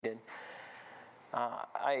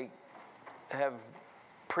I have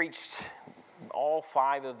preached all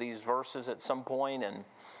 5 of these verses at some point, and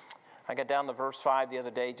I got down to verse 5 the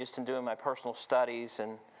other day just in doing my personal studies,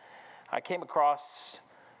 and I came across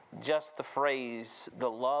just the phrase,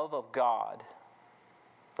 the love of God.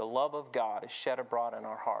 The love of God is shed abroad in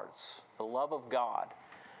our hearts. The love of God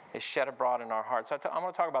is shed abroad in our hearts. I'm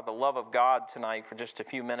going to talk about the love of God tonight for just a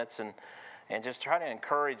few minutes and just try to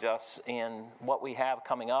encourage us in what we have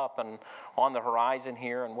coming up and on the horizon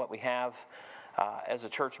here and what we have as a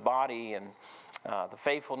church body and the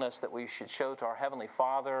faithfulness that we should show to our Heavenly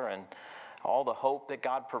Father and all the hope that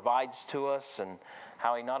God provides to us and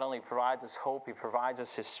how He not only provides us hope, He provides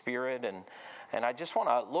us His Spirit. And I just want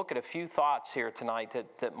to look at a few thoughts here tonight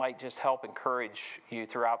that might just help encourage you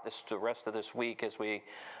throughout the rest of this week as we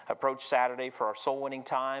approach Saturday for our soul winning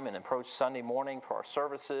time and approach Sunday morning for our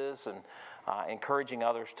services and encouraging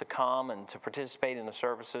others to come and to participate in the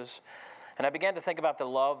services. And I began to think about the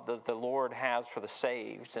love that the Lord has for the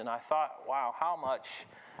saved. And I thought, wow, how much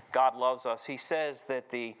God loves us. He says that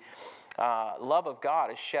the love of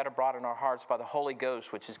God is shed abroad in our hearts by the Holy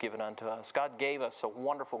Ghost, which is given unto us. God gave us a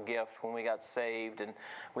wonderful gift when we got saved, and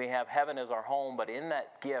we have heaven as our home. But in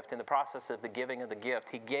that gift, in the process of the giving of the gift,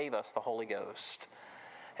 He gave us the Holy Ghost.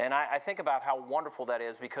 And I think about how wonderful that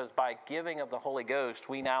is, because by giving of the Holy Ghost,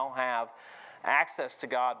 we now have access to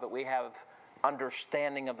God, but we have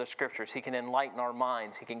understanding of the Scriptures. He can enlighten our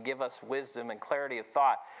minds. He can give us wisdom and clarity of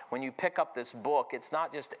thought. When you pick up this book, it's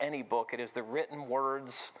not just any book. It is the written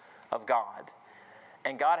words of God.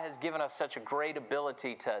 And God has given us such a great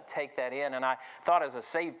ability to take that in. And I thought, as a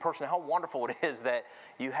saved person, how wonderful it is that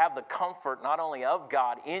you have the comfort not only of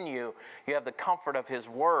God in you, you have the comfort of His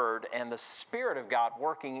Word and the Spirit of God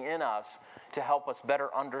working in us to help us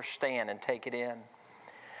better understand and take it in.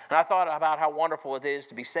 And I thought about how wonderful it is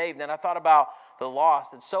to be saved. And I thought about the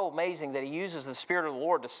lost. It's so amazing that He uses the Spirit of the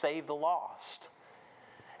Lord to save the lost.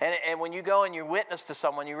 And when you go and you witness to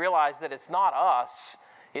someone, you realize that it's not us.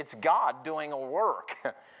 It's God doing a work.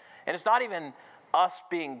 And it's not even us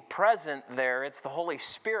being present there. It's the Holy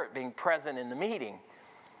Spirit being present in the meeting.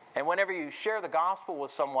 And whenever you share the gospel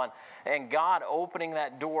with someone and God opening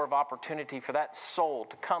that door of opportunity for that soul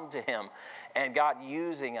to come to Him and God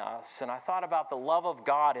using us. And I thought about the love of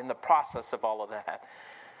God in the process of all of that.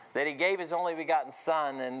 That He gave His only begotten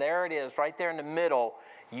Son, and there it is, right there in the middle,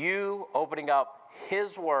 you opening up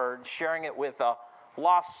His Word, sharing it with a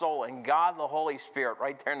lost soul, and God the Holy Spirit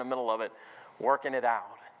right there in the middle of it, working it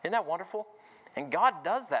out. Isn't that wonderful? And God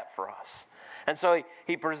does that for us. And so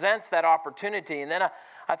He presents that opportunity. And then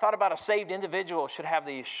I thought about a saved individual should have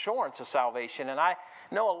the assurance of salvation. And I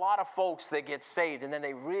know a lot of folks that get saved and then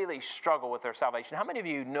they really struggle with their salvation. How many of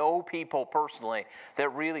you know people personally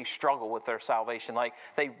that really struggle with their salvation? Like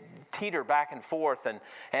they teeter back and forth. And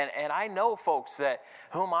I know folks that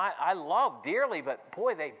whom I love dearly, but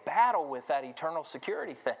boy, they battle with that eternal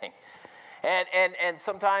security thing. And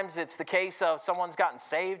sometimes it's the case of someone's gotten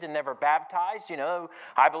saved and never baptized. You know,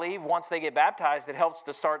 I believe once they get baptized, it helps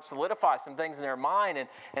to start solidify some things in their mind,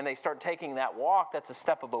 and they start taking that walk. That's a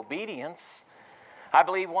step of obedience. I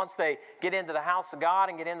believe once they get into the house of God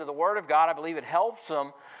and get into the Word of God, I believe it helps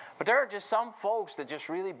them. But there are just some folks that just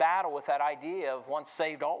really battle with that idea of once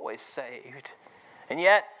saved, always saved. And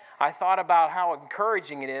yet, I thought about how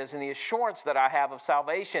encouraging it is and the assurance that I have of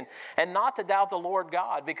salvation and not to doubt the Lord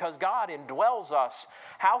God, because God indwells us.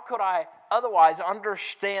 How could I otherwise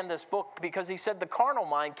understand this book? Because He said the carnal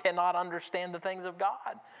mind cannot understand the things of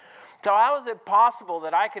God. So how is it possible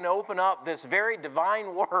that I can open up this very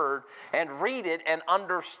divine word and read it and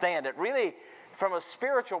understand it? Really, from a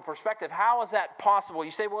spiritual perspective, how is that possible? You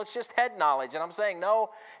say, well, it's just head knowledge. And I'm saying, no,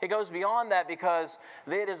 it goes beyond that, because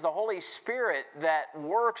it is the Holy Spirit that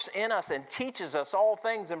works in us and teaches us all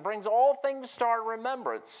things and brings all things to our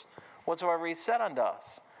remembrance, whatsoever He said unto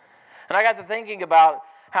us. And I got to thinking about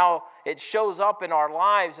how it shows up in our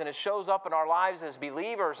lives, and it shows up in our lives as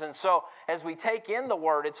believers. And so as we take in the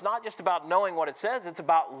Word, it's not just about knowing what it says, it's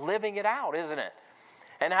about living it out, isn't it?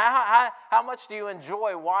 And how much do you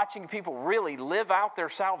enjoy watching people really live out their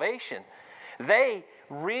salvation? They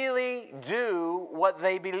really do what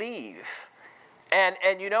they believe.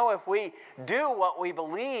 And you know, if we do what we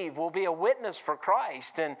believe, we'll be a witness for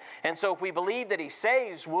Christ. And so if we believe that He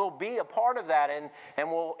saves, we'll be a part of that.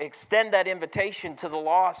 And we'll extend that invitation to the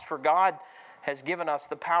lost, for God has given us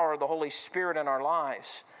the power of the Holy Spirit in our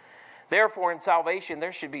lives. Therefore, in salvation,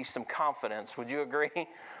 there should be some confidence. Would you agree?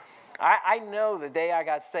 I know the day I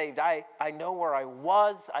got saved, I know where I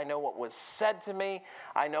was. I know what was said to me.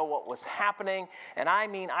 I know what was happening. And I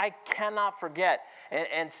mean, I cannot forget.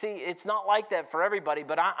 And see, it's not like that for everybody,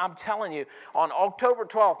 but I'm telling you, on October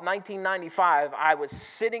 12th, 1995, I was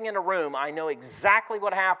sitting in a room. I know exactly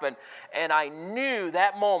what happened. And I knew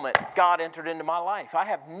that moment God entered into my life. I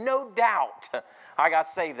have no doubt I got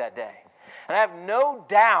saved that day. And I have no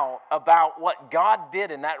doubt about what God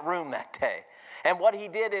did in that room that day. And what he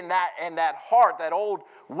did in that heart, that old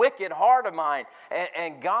wicked heart of mine.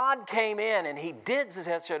 And God came in and he did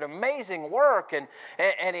such an amazing work. And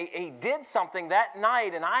he did something that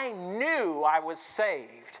night, and I knew I was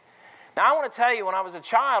saved. Now, I want to tell you, when I was a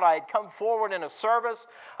child, I had come forward in a service.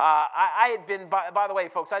 I had been, by the way,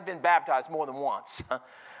 folks, I'd been baptized more than once.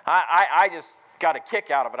 I just got a kick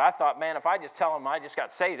out of it. I thought, man, if I just tell them I just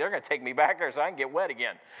got saved, they're going to take me back there so I can get wet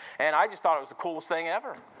again. And I just thought it was the coolest thing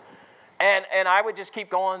ever. And I would just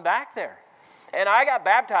keep going back there. And I got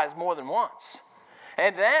baptized more than once.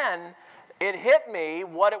 And then it hit me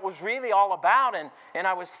what it was really all about. And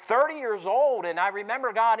I was 30 years old, and I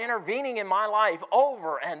remember God intervening in my life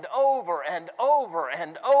over and over and over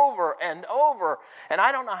and over and over. And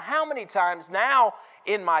I don't know how many times now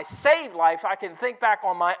in my saved life I can think back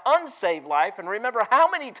on my unsaved life and remember how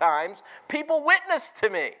many times people witnessed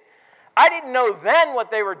to me. I didn't know then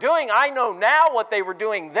what they were doing. I know now what they were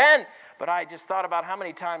doing then. But I just thought about how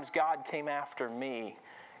many times God came after me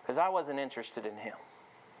because I wasn't interested in him.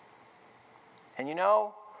 And you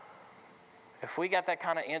know, if we got that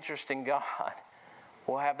kind of interest in God,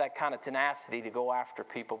 we'll have that kind of tenacity to go after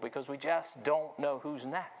people because we just don't know who's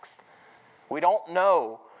next. We don't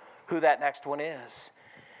know who that next one is.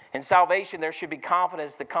 In salvation, there should be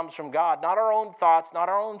confidence that comes from God, not our own thoughts, not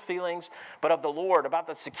our own feelings, but of the Lord, about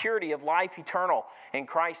the security of life eternal in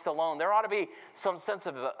Christ alone. There ought to be some sense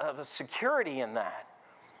of a security in that.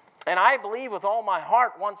 And I believe with all my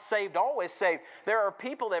heart, once saved, always saved. There are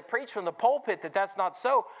people that preach from the pulpit that that's not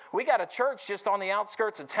so. We got a church just on the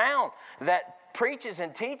outskirts of town that preaches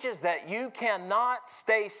and teaches that you cannot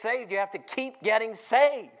stay saved. You have to keep getting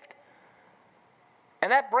saved.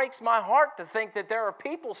 And that breaks my heart to think that there are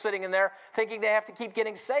people sitting in there thinking they have to keep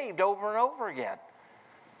getting saved over and over again.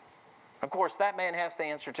 Of course, that man has to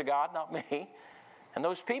answer to God, not me. And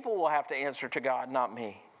those people will have to answer to God, not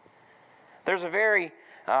me. There's a very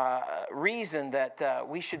reason that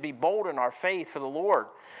we should be bold in our faith for the Lord.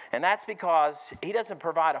 And that's because he doesn't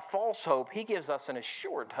provide a false hope. He gives us an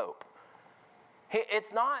assured hope.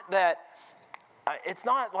 It's not that... It's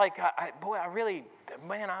not like,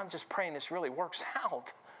 I'm just praying this really works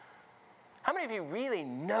out. How many of you really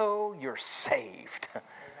know you're saved?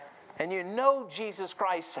 And you know Jesus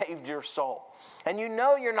Christ saved your soul. And you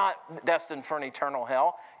know you're not destined for an eternal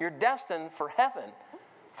hell. You're destined for heaven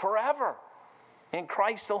forever in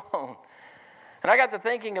Christ alone. And I got to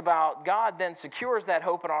thinking about God then secures that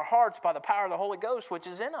hope in our hearts by the power of the Holy Ghost, which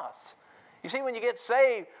is in us. You see, when you get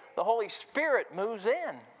saved, the Holy Spirit moves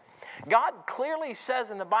in. God clearly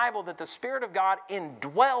says in the Bible that the Spirit of God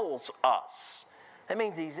indwells us. That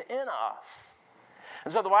means he's in us.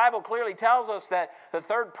 And so the Bible clearly tells us that the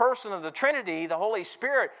third person of the Trinity, the Holy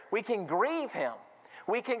Spirit, we can grieve him.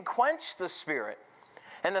 We can quench the Spirit.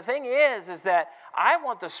 And the thing is that I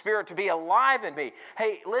want the Spirit to be alive in me.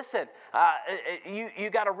 Hey, listen, you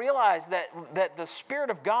got to realize that the Spirit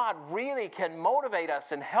of God really can motivate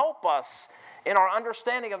us and help us in our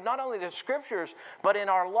understanding of not only the Scriptures, but in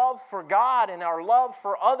our love for God and our love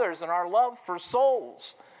for others and our love for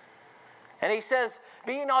souls. And he says,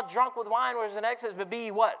 be ye not drunk with wine, whereas in excess, but be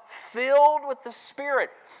ye what? Filled with the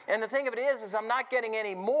Spirit. And the thing of it is I'm not getting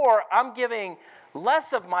any more. I'm giving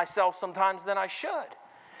less of myself sometimes than I should.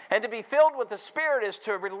 And to be filled with the Spirit is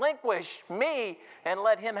to relinquish me and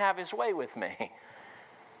let him have his way with me.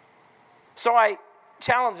 So I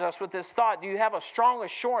challenge us with this thought. Do you have a strong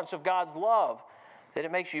assurance of God's love that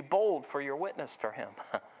it makes you bold for your witness for him?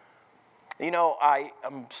 You know, I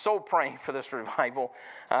am so praying for this revival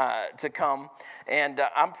to come, and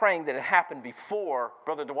I'm praying that it happened before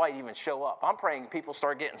Brother Dwight even show up. I'm praying people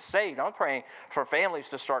start getting saved. I'm praying for families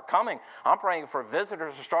to start coming. I'm praying for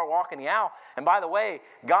visitors to start walking the aisle. And by the way,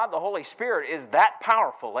 God the Holy Spirit is that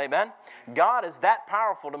powerful, amen? God is that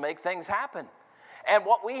powerful to make things happen. And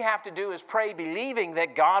what we have to do is pray believing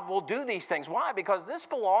that God will do these things. Why? Because this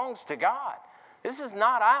belongs to God. This is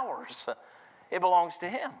not ours. It belongs to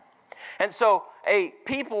him. And so a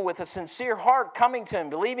people with a sincere heart coming to him,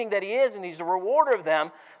 believing that he is, and he's the rewarder of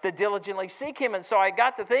them that diligently seek him. And so I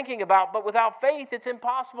got to thinking about, but without faith, it's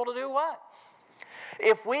impossible to do what?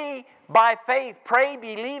 If we, by faith, pray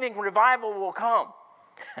believing revival will come,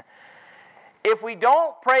 If we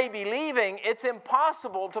don't pray believing, it's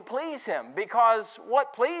impossible to please Him, because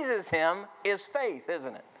what pleases Him is faith,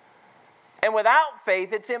 isn't it? And without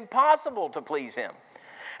faith, it's impossible to please Him.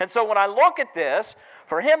 And so when I look at this,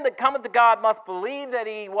 for him that cometh to God must believe that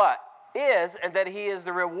He what? Is, and that He is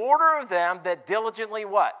the rewarder of them that diligently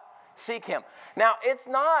what? Seek Him. Now, it's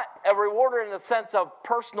not a rewarder in the sense of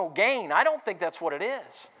personal gain. I don't think that's what it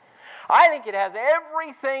is. I think it has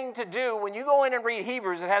everything to do, when you go in and read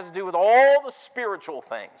Hebrews, it has to do with all the spiritual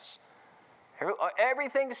things.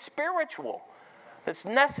 Everything spiritual that's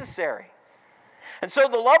necessary. And so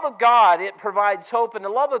the love of God, it provides hope, and the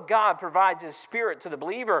love of God provides His Spirit to the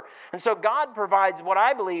believer. And so God provides what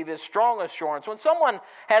I believe is strong assurance. When someone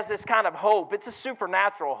has this kind of hope, it's a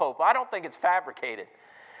supernatural hope. I don't think it's fabricated.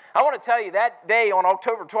 I want to tell you, that day on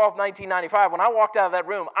October 12, 1995, when I walked out of that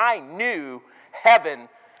room, I knew heaven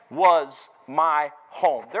was my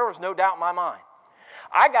home. There was no doubt in my mind.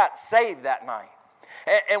 I got saved that night.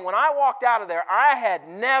 And when I walked out of there, I had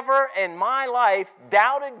never in my life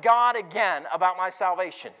doubted God again about my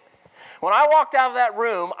salvation. When I walked out of that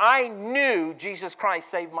room, I knew Jesus Christ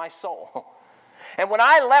saved my soul. And when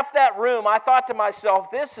I left that room, I thought to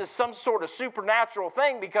myself, this is some sort of supernatural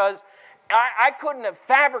thing, because I couldn't have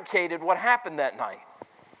fabricated what happened that night.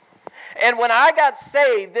 And when I got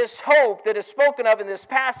saved, this hope that is spoken of in this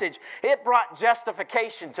passage, it brought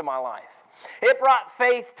justification to my life. It brought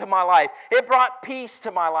faith to my life. It brought peace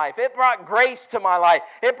to my life. It brought grace to my life.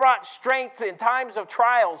 It brought strength in times of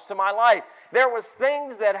trials to my life. There was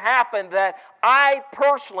things that happened that I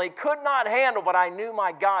personally could not handle, but I knew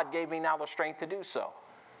my God gave me now the strength to do so.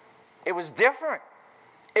 It was different.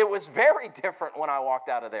 It was very different when I walked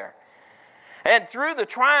out of there. And through the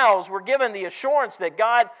trials, we're given the assurance that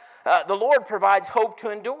God, the Lord, provides hope to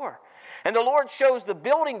endure. And the Lord shows the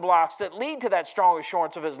building blocks that lead to that strong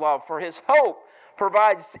assurance of His love. For His hope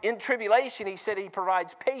provides in tribulation. He said He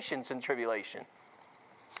provides patience in tribulation.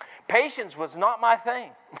 Patience was not my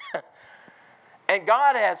thing. And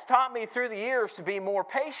God has taught me through the years to be more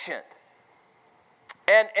patient.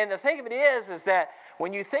 And the thing of it is that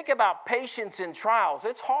when you think about patience in trials,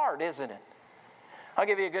 it's hard, isn't it? I'll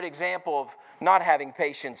give you a good example of not having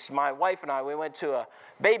patience. My wife and I, we went to a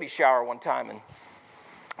baby shower one time, and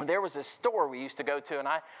there was a store we used to go to, and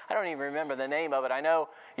I don't even remember the name of it. I know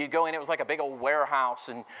you'd go in, it was like a big old warehouse,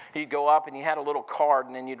 and you'd go up and you had a little card,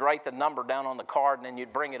 and then you'd write the number down on the card, and then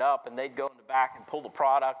you'd bring it up, and they'd go in the back and pull the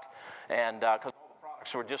product, and because all the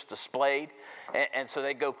products were just displayed, and so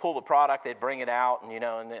they'd go pull the product, they'd bring it out, and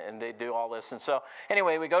and they'd do all this. And so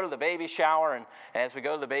anyway, we go to the baby shower, and as we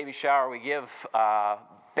go to the baby shower, we give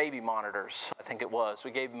baby monitors, I think it was.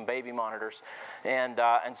 We gave them baby monitors. And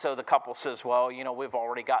so the couple says, well, we've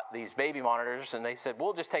already got these baby monitors. And they said,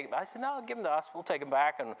 we'll just take them. I said, no, give them to us. We'll take them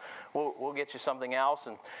back, and we'll get you something else.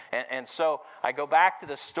 And so I go back to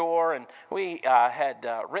the store, and we had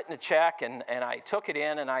written a check, and I took it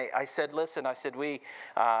in, and I said, listen, I said, we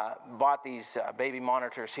bought these baby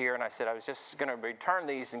monitors here. And I said, I was just going to return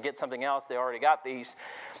these and get something else. They already got these.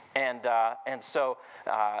 And so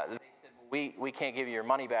we can't give you your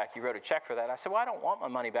money back. You wrote a check for that. I said, well, I don't want my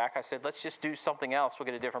money back. I said, let's just do something else. We'll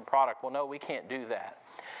get a different product. Well, no, we can't do that.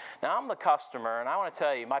 Now, I'm the customer, and I want to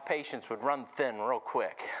tell you, my patience would run thin real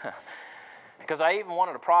quick. Because I even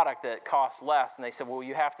wanted a product that cost less, and they said, well,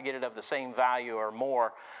 you have to get it of the same value or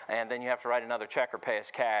more, and then you have to write another check or pay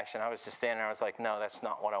us cash. And I was just standing there, I was like, no, that's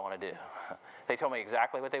not what I want to do. They told me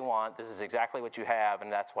exactly what they want. This is exactly what you have, and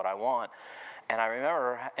that's what I want. And I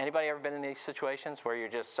remember, anybody ever been in these situations where you're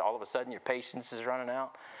just, all of a sudden, your patience is running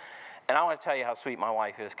out? And I want to tell you how sweet my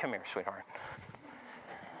wife is. Come here, sweetheart.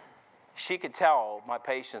 She could tell my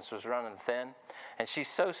patience was running thin. And she's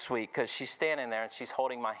so sweet because she's standing there and she's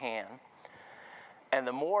holding my hand. And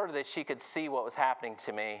the more that she could see what was happening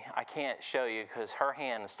to me, I can't show you, because her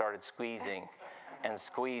hand started squeezing and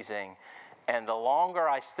squeezing. And the longer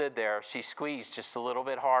I stood there, she squeezed just a little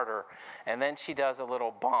bit harder. And then she does a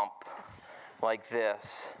little bump like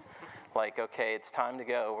this. Like, okay, it's time to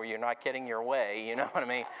go, or you're not getting your way, you know what I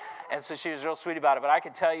mean? And so she was real sweet about it. But I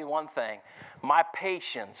can tell you one thing. My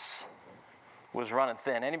patience was running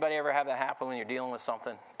thin. Anybody ever have that happen when you're dealing with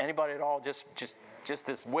something? Anybody at all? Just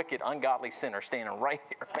this wicked, ungodly sinner standing right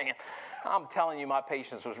here, man. I'm telling you, my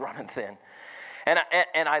patience was running thin. And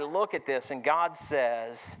I look at this, and God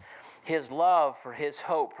says His love for His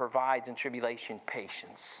hope provides in tribulation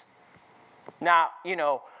patience. Now,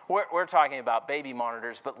 we're talking about baby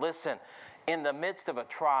monitors, but listen, in the midst of a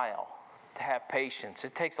trial, to have patience,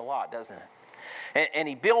 it takes a lot, doesn't it? And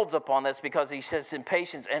he builds upon this because he says in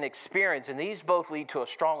patience and experience, and these both lead to a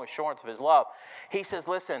strong assurance of his love. He says,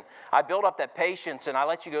 listen, I build up that patience and I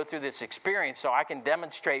let you go through this experience so I can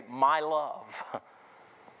demonstrate my love.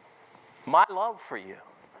 My love for you.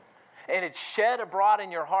 And it's shed abroad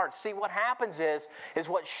in your heart. See, what happens is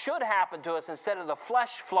what should happen to us, instead of the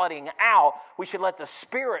flesh flooding out, we should let the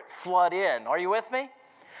Spirit flood in. Are you with me?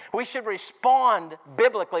 We should respond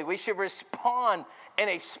biblically. We should respond in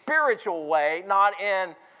a spiritual way, not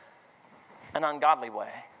in an ungodly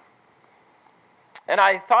way. And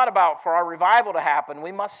I thought about, for our revival to happen,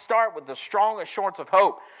 we must start with the strong assurance of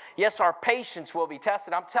hope. Yes, our patience will be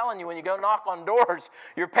tested. I'm telling you, when you go knock on doors,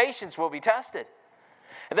 your patience will be tested.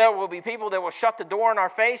 There will be people that will shut the door in our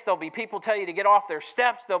face. There'll be people tell you to get off their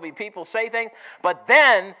steps. There'll be people say things. But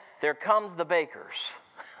then there comes the bakers.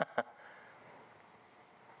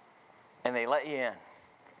 And they let you in.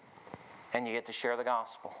 And you get to share the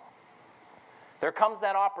gospel. There comes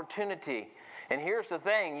that opportunity. And here's the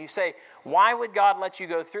thing. You say, why would God let you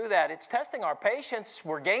go through that? It's testing our patience.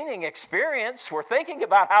 We're gaining experience. We're thinking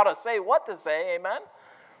about how to say what to say. Amen?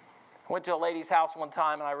 I went to a lady's house one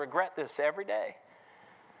time, and I regret this every day.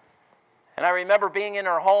 And I remember being in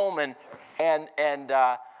her home, and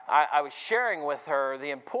I was sharing with her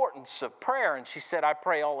the importance of prayer. And she said, I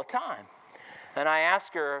pray all the time. And I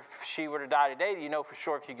asked her, if she were to die today, do you know for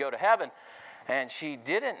sure if you go to heaven? And she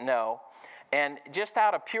didn't know. And just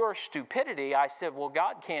out of pure stupidity, I said, well,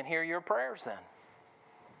 God can't hear your prayers then.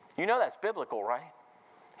 You know that's biblical, right?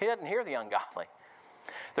 He doesn't hear the ungodly.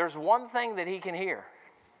 There's one thing that he can hear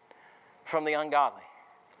from the ungodly.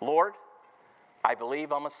 Lord, I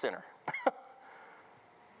believe I'm a sinner.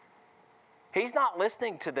 He's not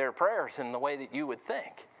listening to their prayers in the way that you would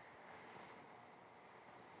think.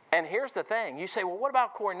 And here's the thing. You say, well, what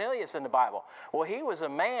about Cornelius in the Bible? Well, he was a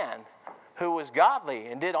man who was godly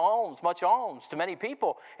and did alms, much alms to many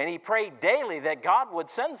people. And he prayed daily that God would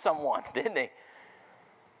send someone, didn't he?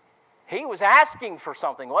 He was asking for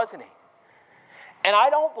something, wasn't he? And I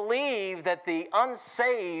don't believe that the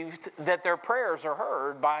unsaved, that their prayers are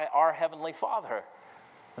heard by our Heavenly Father.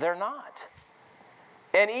 They're not.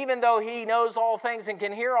 And even though he knows all things and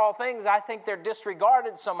can hear all things, I think they're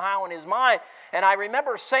disregarded somehow in his mind. And I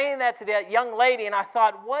remember saying that to that young lady, and I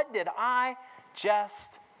thought, what did I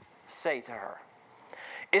just say to her?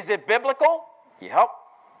 Is it biblical? Yep.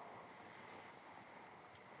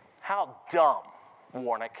 How dumb,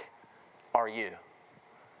 Warnick, are you?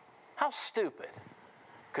 How stupid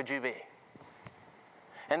could you be?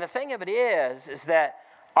 And the thing of it is that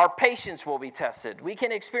our patience will be tested. We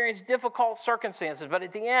can experience difficult circumstances, but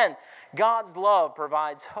at the end, God's love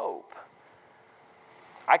provides hope.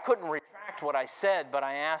 I couldn't retract what I said, but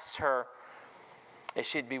I asked her if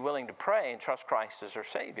she'd be willing to pray and trust Christ as her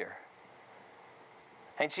Savior.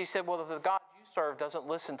 And she said, well, if the God you serve doesn't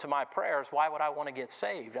listen to my prayers, why would I want to get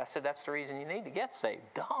saved? I said, that's the reason you need to get saved.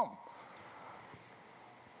 Dumb.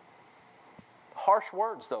 Harsh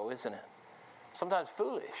words, though, isn't it? Sometimes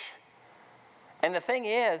foolish. And the thing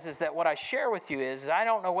is that what I share with you is I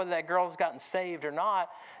don't know whether that girl has gotten saved or not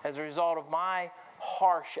as a result of my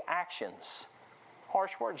harsh actions.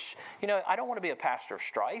 Harsh words. You know, I don't want to be a pastor of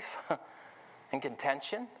strife and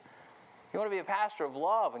contention. You want to be a pastor of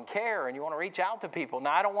love and care, and you want to reach out to people.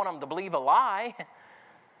 Now, I don't want them to believe a lie.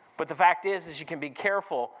 But the fact is you can be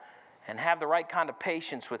careful and have the right kind of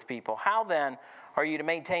patience with people. How then are you to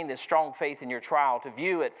maintain this strong faith in your trial, to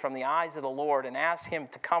view it from the eyes of the Lord and ask him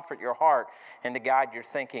to comfort your heart and to guide your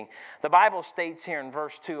thinking? The Bible states here in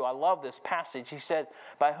verse 2, I love this passage. He said,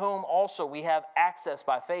 by whom also we have access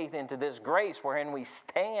by faith into this grace wherein we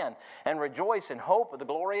stand and rejoice in hope of the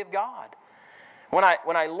glory of God. When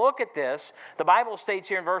I look at this, the Bible states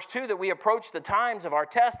here in verse 2 that we approach the times of our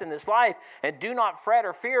test in this life and do not fret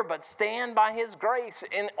or fear, but stand by his grace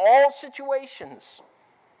in all situations.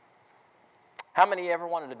 How many ever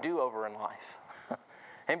wanted a do-over in life?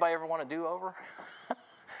 Anybody ever want a do-over?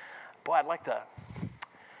 Boy, I'd like to,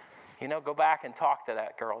 go back and talk to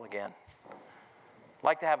that girl again. I'd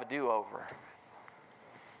like to have a do-over.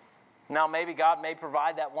 Now, maybe God may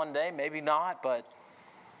provide that one day, maybe not, but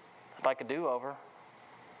I'd like a do-over.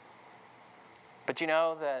 But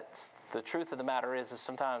that the truth of the matter is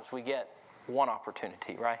sometimes we get one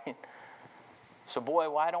opportunity, right? So boy,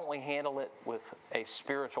 why don't we handle it with a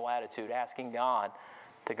spiritual attitude, asking God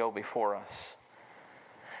to go before us?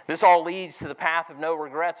 This all leads to the path of no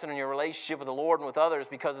regrets in your relationship with the Lord and with others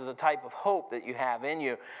because of the type of hope that you have in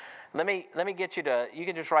you. Let me get you to, you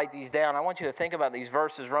can just write these down. I want you to think about these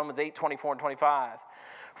verses, Romans 8, 24 and 25.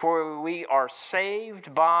 For we are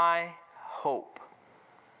saved by hope.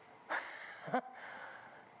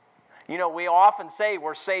 You know, we often say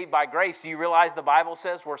we're saved by grace. Do you realize the Bible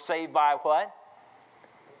says we're saved by what?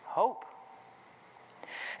 Hope.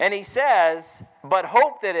 And he says, but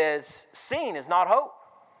hope that is seen is not hope.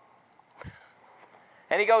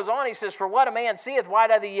 And he goes on, he says, for what a man seeth, why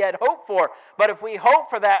doth he yet hope for? But if we hope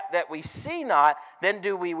for that we see not, then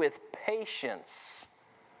do we with patience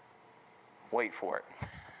wait for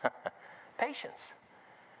it. Patience.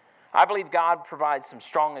 I believe God provides some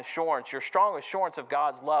strong assurance. Your strong assurance of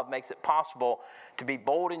God's love makes it possible to be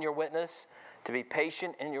bold in your witness, to be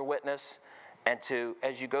patient in your witness, and to,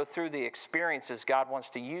 as you go through the experiences, God wants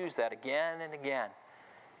to use that again and again.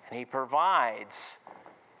 And he provides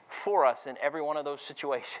for us in every one of those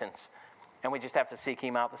situations. And we just have to seek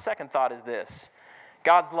him out. The second thought is this.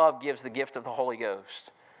 God's love gives the gift of the Holy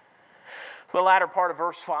Ghost. The latter part of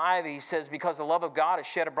verse 5, he says, because the love of God is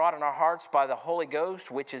shed abroad in our hearts by the Holy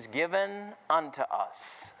Ghost, which is given unto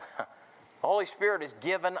us. The Holy Spirit is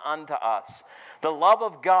given unto us. The love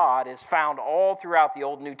of God is found all throughout the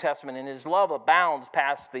Old and New Testament, and his love abounds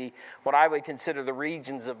past what I would consider the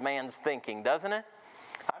regions of man's thinking, doesn't it?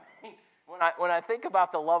 When I think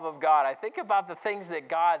about the love of God, I think about the things that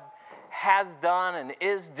God has done and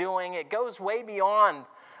is doing. It goes way beyond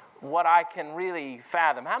what I can really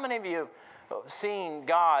fathom. How many of you have seen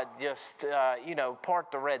God just,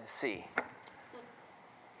 part the Red Sea?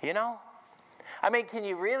 You know? I mean, can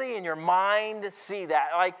you really in your mind see that?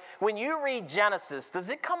 Like, when you read Genesis, does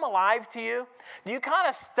it come alive to you? Do you kind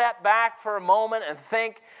of step back for a moment and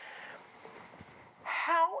think,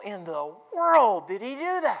 how in the world did he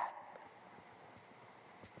do that?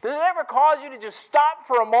 Does it ever cause you to just stop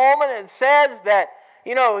for a moment and says that,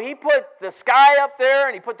 he put the sky up there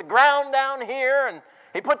and he put the ground down here and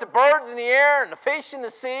he put the birds in the air and the fish in the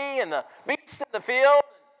sea and the beasts in the field.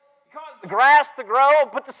 He caused the grass to grow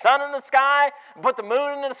and put the sun in the sky and put the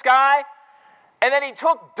moon in the sky. And then he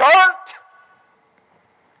took dirt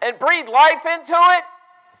and breathed life into it.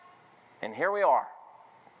 And here we are.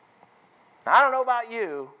 Now, I don't know about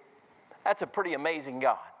you. That's a pretty amazing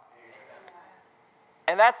God.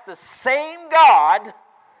 And that's the same God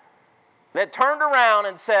that turned around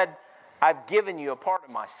and said, I've given you a part of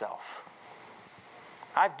myself.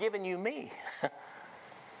 I've given you me.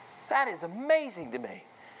 That is amazing to me.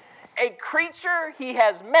 A creature he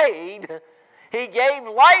has made, he gave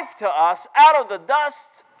life to us out of the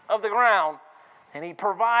dust of the ground, and he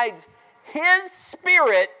provides his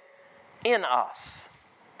Spirit in us.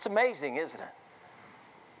 It's amazing, isn't it?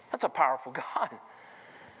 That's a powerful God.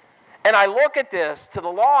 And I look at this, to the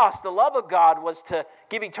lost, the love of God was to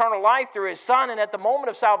give eternal life through his Son, and at the moment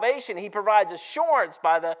of salvation, he provides assurance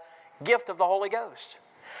by the gift of the Holy Ghost.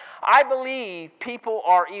 I believe people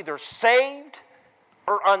are either saved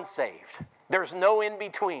or unsaved. There's no in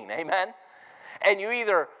between, amen? And you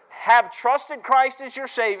either have trusted Christ as your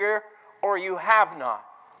Savior or you have not.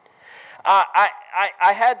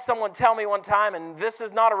 I had someone tell me one time, and this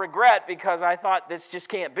is not a regret because I thought this just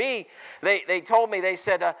can't be. They told me, they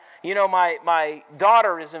said, my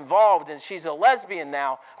daughter is involved and she's a lesbian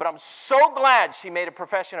now, but I'm so glad she made a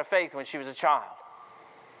profession of faith when she was a child.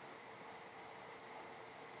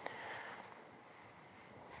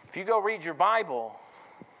 If you go read your Bible,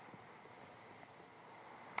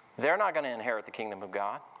 they're not going to inherit the kingdom of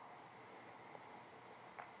God.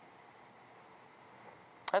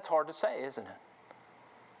 That's hard to say, isn't it?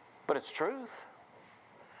 But it's truth.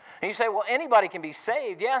 And you say, well, anybody can be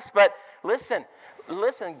saved. Yes, but listen,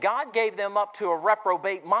 God gave them up to a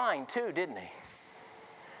reprobate mind too, didn't he?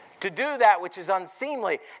 To do that which is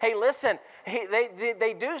unseemly. Hey, listen,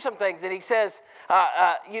 they do some things, and he says,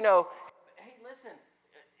 hey, listen,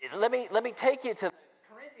 let me take you to the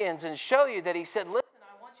Corinthians and show you that he said, listen,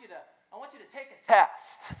 I want you to take a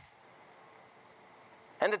test.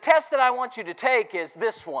 And the test that I want you to take is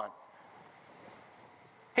this one.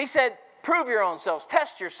 He said, prove your own selves,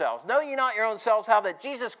 test yourselves. Know ye not your own selves how that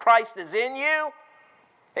Jesus Christ is in you,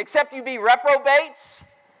 except you be reprobates?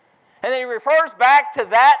 And then he refers back to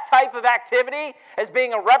that type of activity as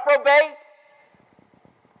being a reprobate.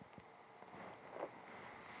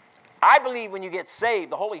 I believe when you get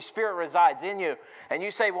saved, the Holy Spirit resides in you. And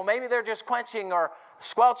you say, well, maybe they're just quenching or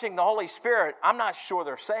squelching the Holy Spirit. I'm not sure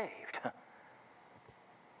they're saved.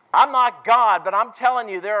 I'm not God, but I'm telling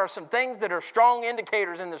you there are some things that are strong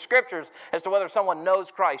indicators in the Scriptures as to whether someone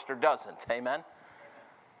knows Christ or doesn't. Amen?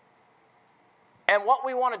 And what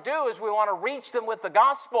we want to do is we want to reach them with the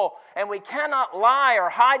gospel, and we cannot lie or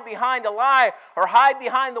hide behind a lie or hide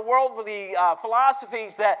behind the worldly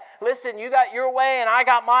philosophies that, listen, you got your way and I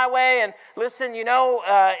got my way, and listen,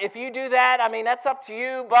 if you do that, that's up to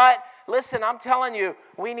you, but listen, I'm telling you,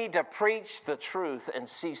 we need to preach the truth and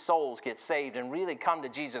see souls get saved and really come to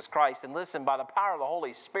Jesus Christ. And listen, by the power of the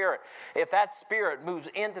Holy Spirit, if that Spirit moves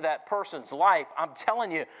into that person's life, I'm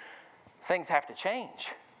telling you, things have to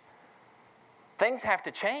change. Things have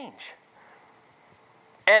to change.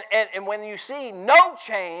 And when you see no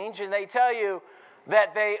change and they tell you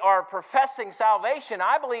that they are professing salvation,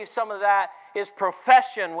 I believe some of that is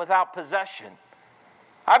profession without possession.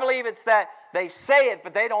 I believe it's that they say it,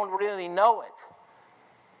 but they don't really know it.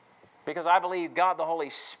 Because I believe God the Holy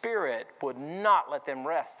Spirit would not let them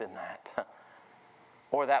rest in that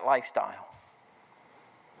or that lifestyle.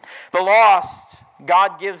 The lost,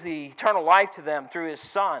 God gives the eternal life to them through His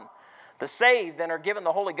Son. The saved then are given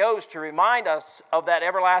the Holy Ghost to remind us of that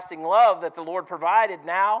everlasting love that the Lord provided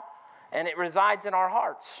now, and it resides in our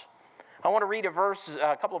hearts. I want to read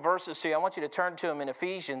a couple of verses to you. I want you to turn to them in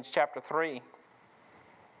Ephesians chapter 3.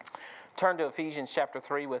 Turn to Ephesians chapter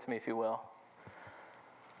 3 with me, if you will.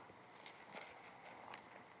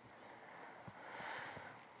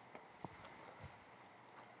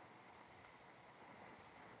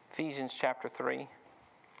 Ephesians chapter 3.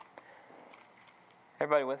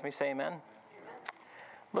 Everybody with me, say amen. Amen.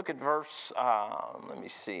 Look at verse,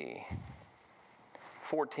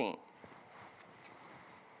 14.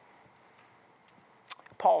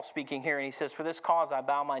 Paul speaking here, and he says, "For this cause I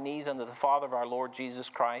bow my knees unto the Father of our Lord Jesus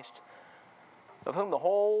Christ, of whom the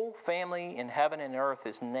whole family in heaven and earth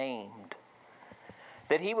is named,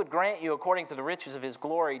 that He would grant you, according to the riches of His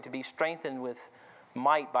glory, to be strengthened with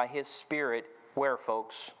might by His Spirit." Where,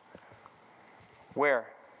 folks? Where?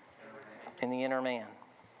 In the inner man.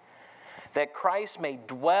 That Christ may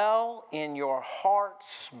dwell in your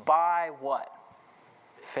hearts by what?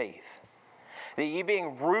 Faith. That ye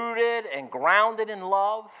being rooted and grounded in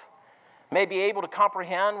love, may be able to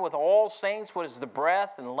comprehend with all saints what is the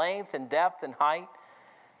breadth and length and depth and height,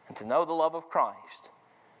 and to know the love of Christ,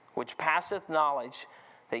 which passeth knowledge,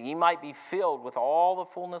 that ye might be filled with all the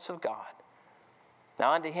fullness of God.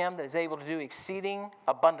 Now unto Him that is able to do exceeding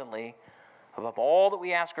abundantly above all that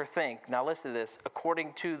we ask or think. Now listen to this.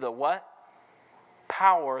 According to the what?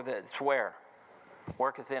 Power that's where?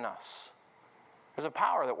 Worketh in us. There's a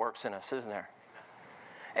power that works in us, isn't there?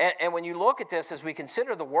 And when you look at this, as we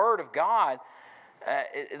consider the Word of God,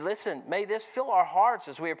 listen, may this fill our hearts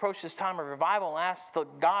as we approach this time of revival and ask the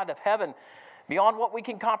God of heaven, beyond what we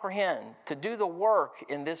can comprehend, to do the work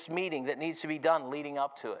in this meeting that needs to be done leading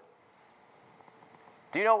up to it.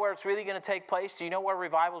 Do you know where it's really going to take place? Do you know where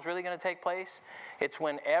revival is really going to take place? It's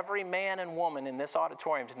when every man and woman in this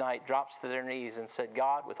auditorium tonight drops to their knees and said,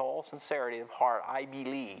 "God, with all sincerity of heart, I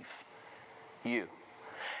believe you.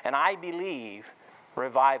 And I believe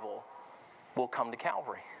revival will come to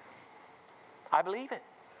Calvary. I believe it."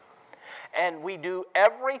 And we do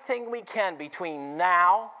everything we can between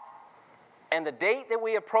now and the date that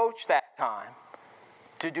we approach that time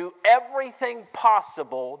to do everything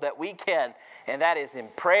possible that we can, and that is in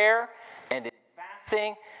prayer and in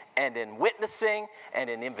fasting and in witnessing and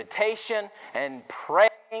in invitation and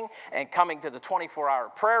praying and coming to the 24-hour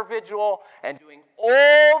prayer vigil and doing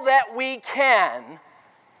all that we can.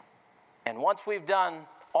 And once we've done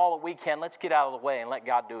all that we can, let's get out of the way and let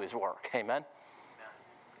God do His work. Amen?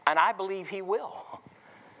 And I believe He will.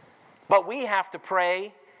 But we have to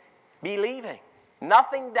pray believing,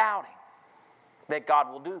 nothing doubting that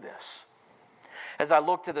God will do this. As I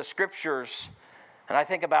look to the Scriptures and I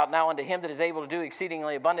think about now unto Him that is able to do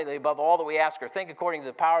exceedingly abundantly above all that we ask or think, according to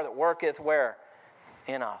the power that worketh where?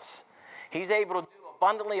 In us. He's able to do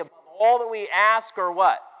abundantly above all that we ask or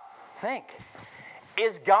what? Think.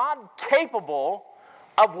 Is God capable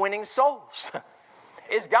of winning souls?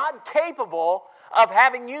 Is God capable of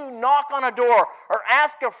having you knock on a door or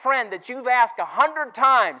ask a friend that you've asked 100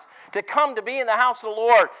 times to come to be in the house of the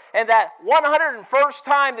Lord, and that 101st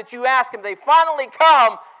time that you ask them, they finally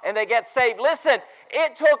come and they get saved? Listen,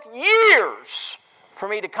 it took years for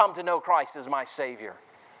me to come to know Christ as my Savior.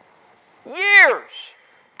 Years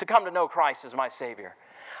to come to know Christ as my Savior.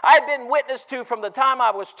 I've been witnessed to from the time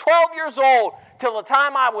I was 12 years old till the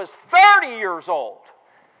time I was 30 years old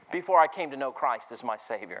before I came to know Christ as my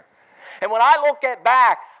Savior. And when I look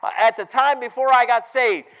back at the time before I got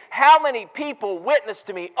saved, how many people witnessed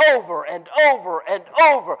to me over and over and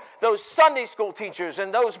over? Those Sunday school teachers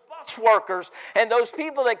and those bus bus workers and those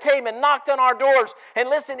people that came and knocked on our doors. And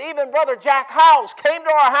listen, even Brother Jack Howes came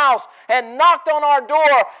to our house and knocked on our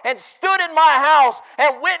door and stood in my house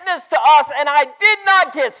and witnessed to us, and I did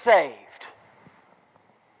not get saved.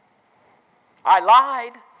 I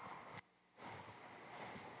lied.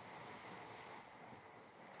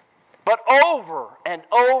 But over and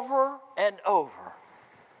over and over,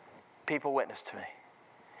 people witnessed to me.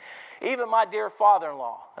 Even my dear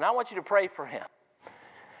father-in-law, and I want you to pray for him,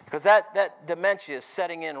 because that dementia is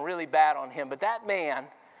setting in really bad on him. But that man,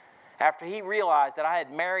 after he realized that I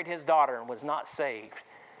had married his daughter and was not saved,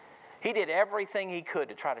 he did everything he could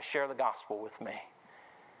to try to share the gospel with me.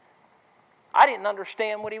 I didn't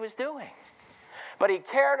understand what he was doing. But he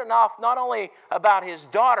cared enough not only about his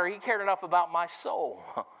daughter, he cared enough about my soul.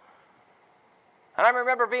 And I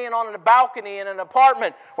remember being on a balcony in an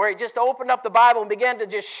apartment where he just opened up the Bible and began to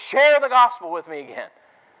just share the gospel with me again.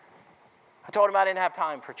 I told him I didn't have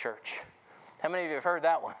time for church. How many of you have heard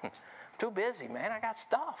that one? I'm too busy, man. I got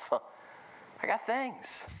stuff. I got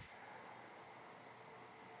things.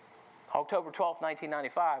 October 12th,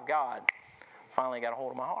 1995, God finally got a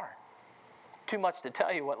hold of my heart. Too much to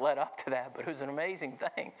tell you what led up to that, but it was an amazing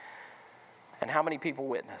thing. And how many people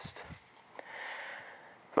witnessed?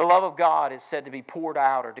 The love of God is said to be poured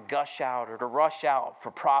out or to gush out or to rush out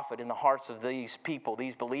for profit in the hearts of these people,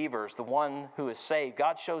 these believers, the one who is saved.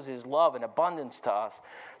 God shows His love in abundance to us.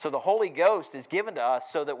 So the Holy Ghost is given to us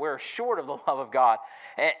so that we're assured of the love of God.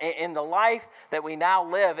 In the life that we now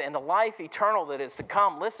live, in the life eternal that is to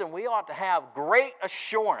come, listen, we ought to have great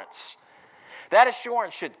assurance. That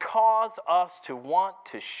assurance should cause us to want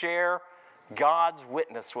to share God's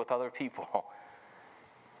witness with other people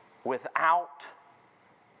without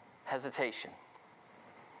hesitation.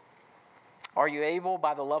 Are you able,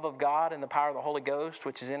 by the love of God and the power of the Holy Ghost,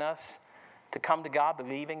 which is in us, to come to God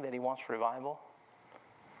believing that He wants revival?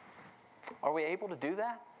 Are we able to do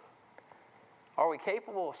that? Are we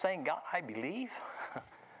capable of saying, God, I believe?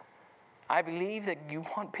 I believe that you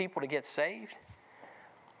want people to get saved.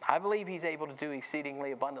 I believe He's able to do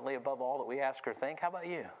exceedingly abundantly above all that we ask or think. How about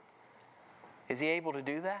you? Is He able to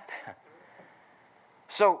do that?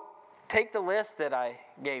 So, take the list that I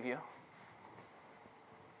gave you,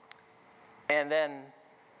 and then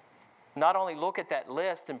not only look at that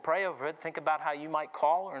list and pray over it, think about how you might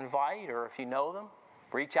call or invite, or if you know them,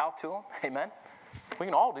 reach out to them. Amen? We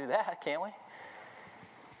can all do that, can't we?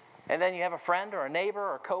 And then you have a friend or a neighbor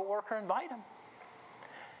or a coworker, invite them.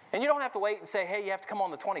 And you don't have to wait and say, hey, you have to come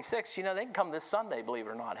on the 26th. You know, they can come this Sunday, believe it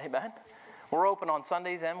or not. Amen? We're open on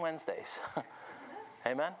Sundays and Wednesdays.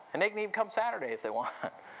 Amen? And they can even come Saturday if they want.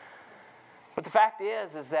 But the fact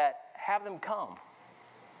is that have them come.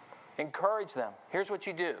 Encourage them. Here's what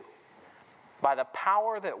you do. By the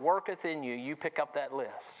power that worketh in you, you pick up that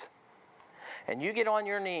list. And you get on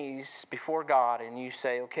your knees before God and you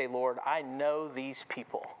say, okay, Lord, I know these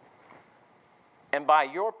people. And by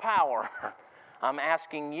your power, I'm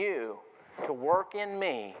asking you to work in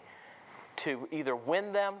me to either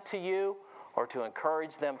win them to you or to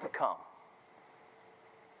encourage them to come.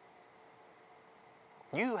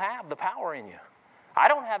 You have the power in you. I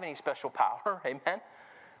don't have any special power, amen?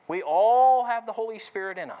 We all have the Holy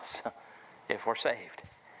Spirit in us if we're saved.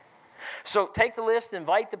 So take the list,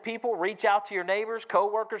 invite the people, reach out to your neighbors,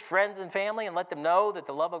 co-workers, friends, and family, and let them know that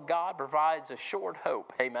the love of God provides assured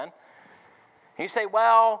hope, amen? You say,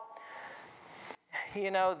 well,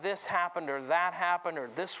 you know, this happened or that happened or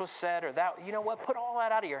this was said or that. You know what? Put all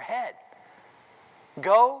that out of your head.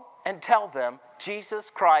 Go and tell them Jesus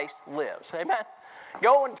Christ lives, amen?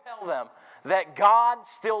 Go and tell them that God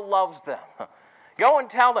still loves them. Go and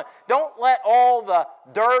tell them. Don't let all the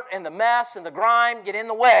dirt and the mess and the grime get in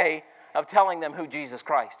the way of telling them who Jesus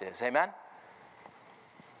Christ is. Amen?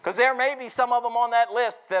 Because there may be some of them on that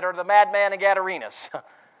list that are the madman and Gadarenes,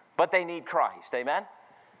 but they need Christ. Amen?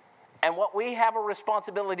 And what we have a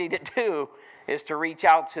responsibility to do is to reach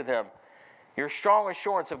out to them. Your strong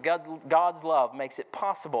assurance of God's love makes it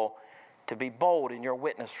possible to be bold in your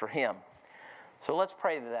witness for Him. So let's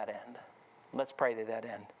pray to that end. Let's pray to that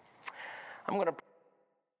end. I'm going to